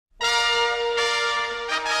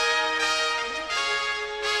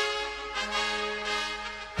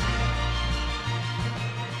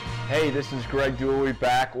Hey, this is Greg Dooley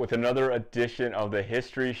back with another edition of the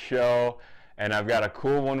History Show, and I've got a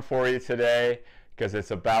cool one for you today because it's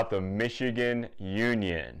about the Michigan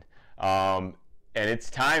Union. And it's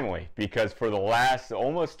timely because for the last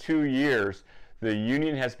almost 2 years, the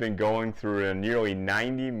Union has been going through a nearly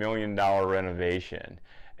 $90 million renovation.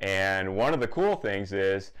 And one of the cool things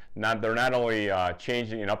is they're not only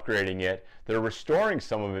changing and upgrading it, they're restoring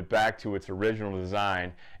some of it back to its original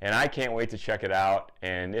design. And I can't wait to check it out.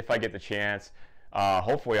 And if I get the chance,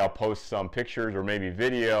 hopefully I'll post some pictures or maybe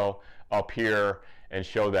video up here and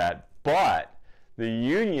show that. But the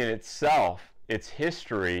Union itself, its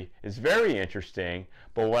history is very interesting.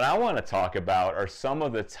 But what I want to talk about are some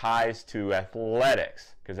of the ties to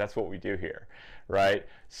athletics, because that's what we do here, right?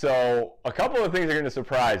 So a couple of things are going to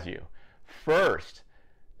surprise you. First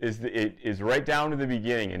is right down to the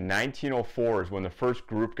beginning in 1904 is when the first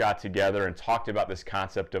group got together and talked about this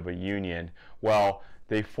concept of a union. Well,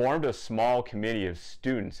 they formed a small committee of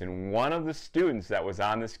students, and one of the students that was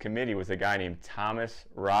on this committee was a guy named Thomas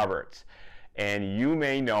Roberts. And you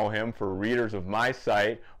may know him, for readers of my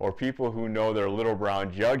site or people who know their Little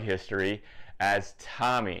Brown Jug history, as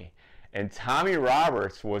Tommy. And Tommy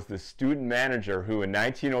Roberts was the student manager who in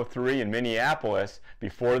 1903 in Minneapolis,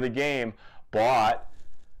 before the game, bought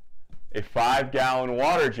a 5-gallon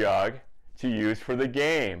water jug to use for the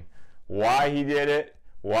game. Why he did it,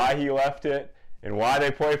 why he left it, and why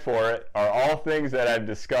they play for it are all things that I've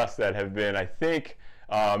discussed that have been, I think,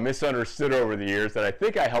 misunderstood over the years, that I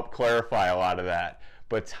think I helped clarify a lot of that.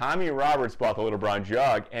 But Tommy Roberts bought the Little Brown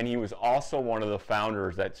Jug, and he was also one of the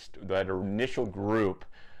founders, that initial group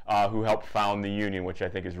who helped found the Union, which I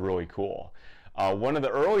think is really cool. One of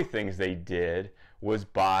the early things they did was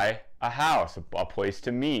buy a house, a place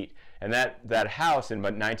to meet. And that house in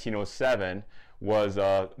 1907 was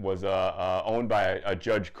owned by a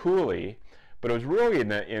Judge Cooley, but it was really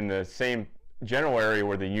in the same general area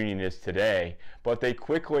where the Union is today. But they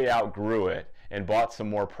quickly outgrew it and bought some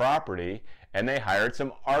more property, and they hired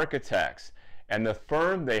some architects. And the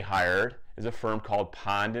firm they hired is a firm called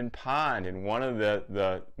Pond and Pond, and one of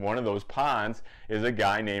those Ponds is a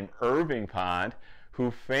guy named Irving Pond, who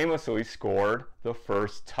famously scored the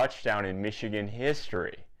first touchdown in Michigan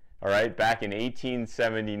history. All right, back in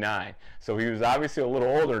 1879. So he was obviously a little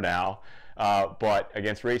older now, but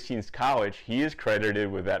against Racine College, he is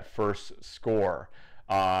credited with that first score,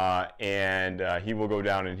 and he will go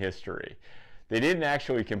down in history. They didn't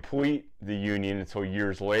actually complete the Union until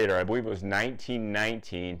years later. I believe it was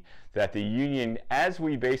 1919 that the Union, as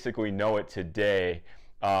we basically know it today,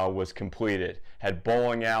 was completed. Had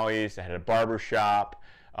bowling alleys, it had a barber shop,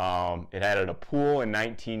 it had a pool in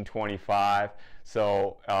 1925.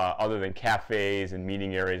 So other than cafes and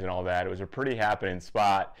meeting areas and all that, it was a pretty happening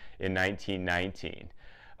spot in 1919.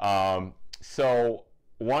 So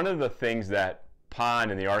one of the things that Pond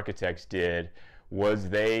and the architects did was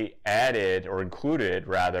they added, or included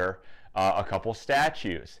rather, a couple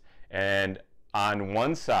statues. And on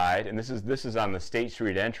one side, and this is on the State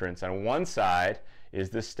Street entrance, on one side is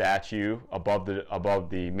the statue above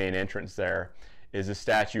the main entrance. There is a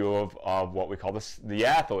statue of what we call the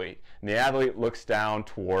athlete. And the athlete looks down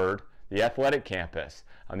toward the athletic campus.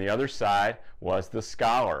 On the other side was the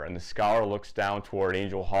scholar, and the scholar looks down toward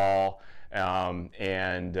Angel Hall, and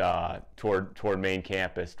toward main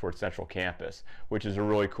campus, toward central campus, which is a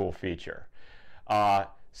really cool feature.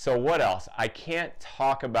 So what else? I can't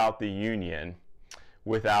talk about the Union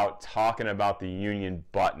without talking about the Union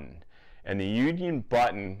button. And the Union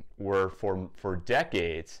button were for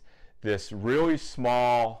decades this really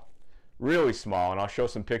small, and I'll show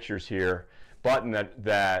some pictures here, button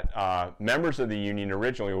that members of the Union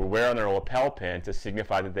originally would wear on their lapel pin to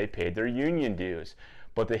signify that they paid their Union dues.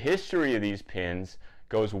 But the history of these pins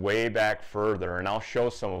goes way back further, and I'll show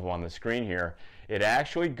some of them on the screen here. It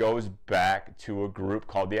actually goes back to a group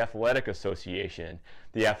called the Athletic Association.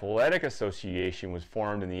 The Athletic Association was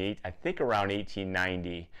formed in I think around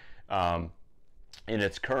 1890 in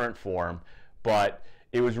its current form, but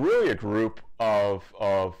it was really a group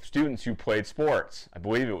of students who played sports. I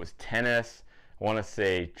believe it was tennis, I want to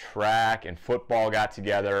say track and football got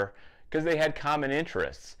together because they had common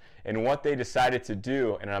interests. And what they decided to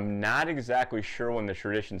do, and I'm not exactly sure when the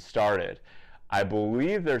tradition started, I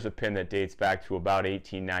believe there's a pin that dates back to about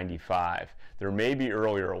 1895. There may be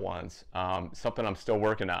earlier ones, something I'm still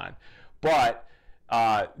working on. But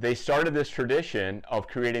they started this tradition of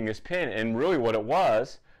creating this pin, and really what it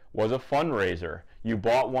was a fundraiser. You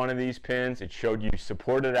bought one of these pins, it showed you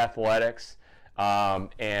supported athletics,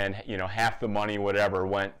 and half the money, whatever,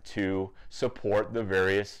 went to support the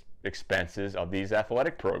various expenses of these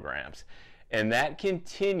athletic programs. And that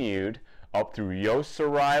continued up through Yost's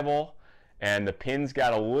arrival, and the pins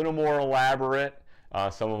got a little more elaborate.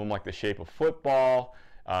 Some of them like the shape of football,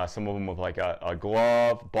 some of them with like a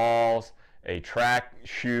glove, balls, a track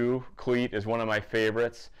shoe, cleat is one of my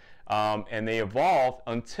favorites. And they evolved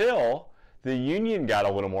until the Union got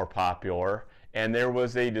a little more popular, and there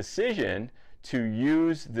was a decision to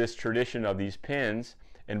use this tradition of these pins.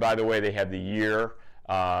 And by the way, they have the year,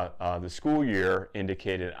 the school year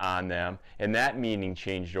indicated on them, and that meaning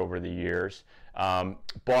changed over the years.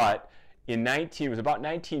 But it was about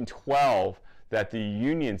 1912 that the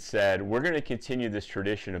Union said, we're going to continue this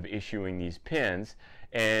tradition of issuing these pins.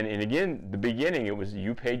 And again, the beginning, it was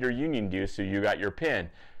you paid your union dues, so you got your pin.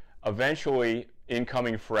 Eventually,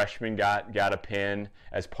 incoming freshmen got a pin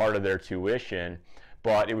as part of their tuition.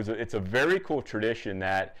 But it's a very cool tradition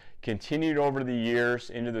that continued over the years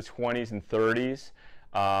into the 20s and 30s.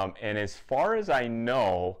 And as far as I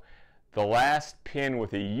know, the last pin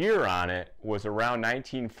with a year on it was around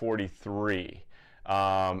 1943.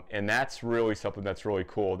 And that's really something that's really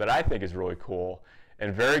cool, that I think is really cool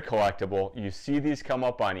and very collectible. You see these come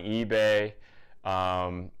up on eBay,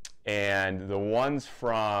 and the ones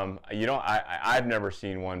from, I've never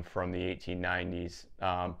seen one from the 1890s,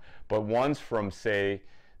 but ones from, say,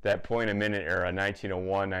 that point-a-minute era,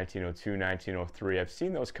 1901, 1902, 1903, I've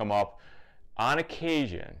seen those come up on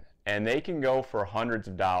occasion, and they can go for hundreds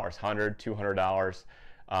of dollars, $100,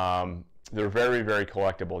 $200. They're very, very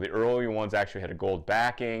collectible. The early ones actually had a gold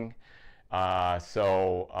backing,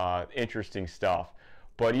 so interesting stuff.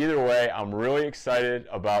 But either way, I'm really excited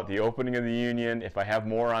about the opening of the Union. If I have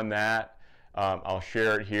more on that, I'll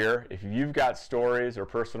share it here. If you've got stories or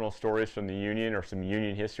personal stories from the Union or some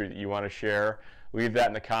Union history that you want to share, leave that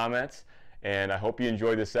in the comments. And I hope you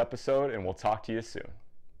enjoyed this episode, and we'll talk to you soon.